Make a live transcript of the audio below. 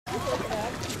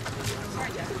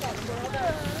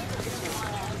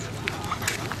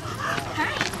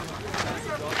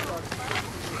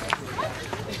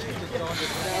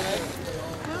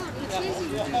It's easy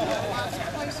to do. There are lots of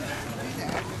places you can do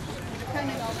that,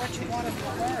 depending on what you want to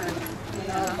learn.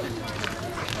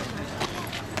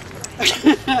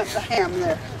 The ham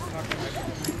there.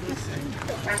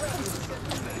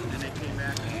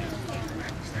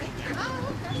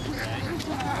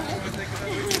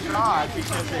 Not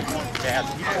because they weren't bad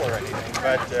people or anything,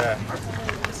 but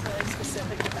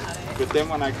then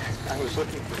when I was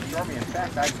looking for Stormy, in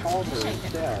fact, I called her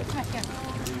instead.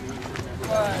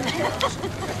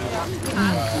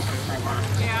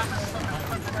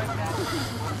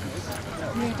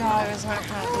 Your daughter's not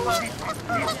happy.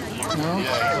 No?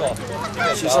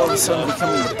 She's all of a sudden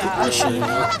becoming a poop machine.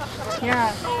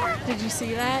 Yeah. Did you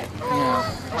see that? Yeah.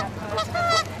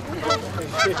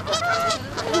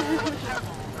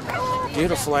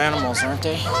 Beautiful animals, aren't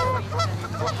they?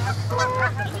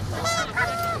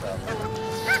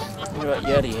 What about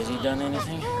Yeti? Has he done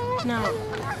anything? No.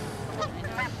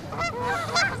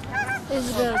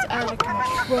 Isabel's out of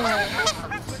control.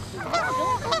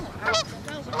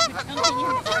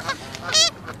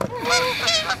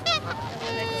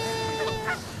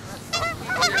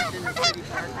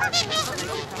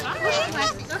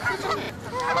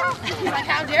 Like,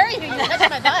 how dare you? You touched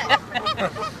my butt.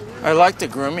 I like the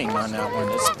grooming on that one.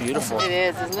 It's beautiful. It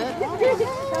is, isn't it?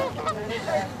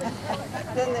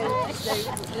 Then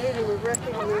they were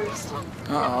recognized.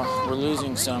 Uh-oh, we're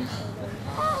losing some.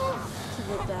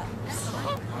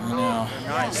 I know.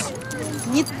 Nice.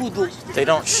 Need poodle. They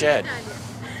don't shed.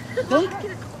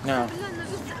 No.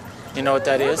 You know what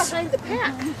that is? Behind the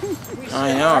pack.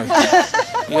 I know.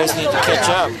 You guys need to catch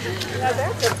up. Now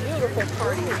that's a beautiful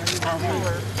party.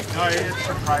 No, it's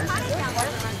surprising.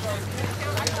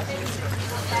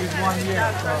 She's 1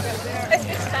 year, so.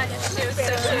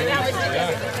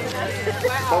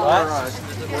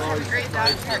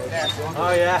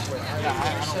 Oh, yeah.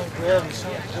 We have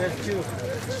two.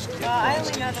 Well, I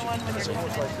only know the one when you're going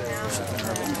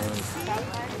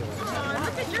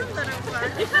Look at your little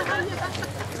one.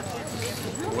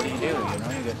 What do? You know, you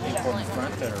got people in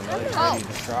front that are really ready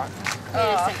to trot. Wait a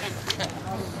second.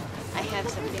 I have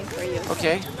something for you.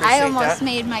 Okay. I almost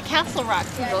made my Castle Rock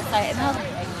poodle fight.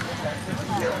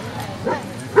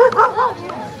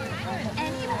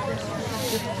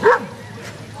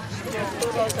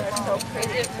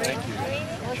 Thank you.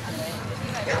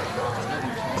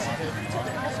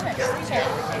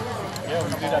 Yeah, we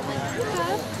do that.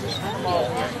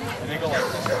 And they go like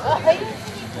this.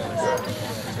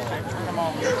 Come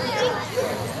on.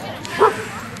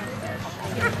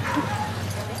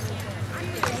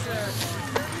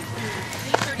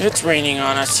 It's raining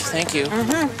on us. Thank you.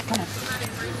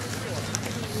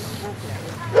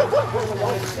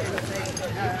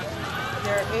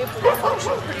 They're able to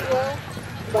function pretty well,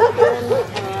 but then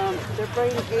their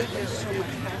brain ages so much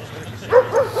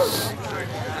faster.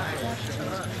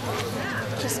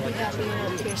 Just be happy you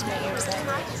don't pierce my ears out.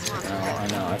 Oh, I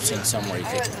know. I've seen some where you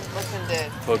could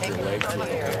poke your leg through the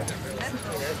hole.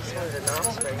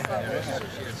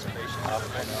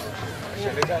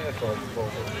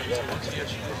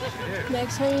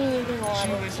 Next time you need to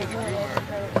water.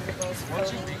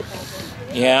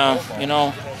 Yeah, you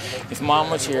know, if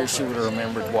Mom was here, she would have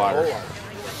remembered water. Wow.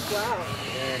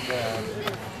 And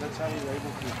that's how we were able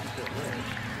to keep it.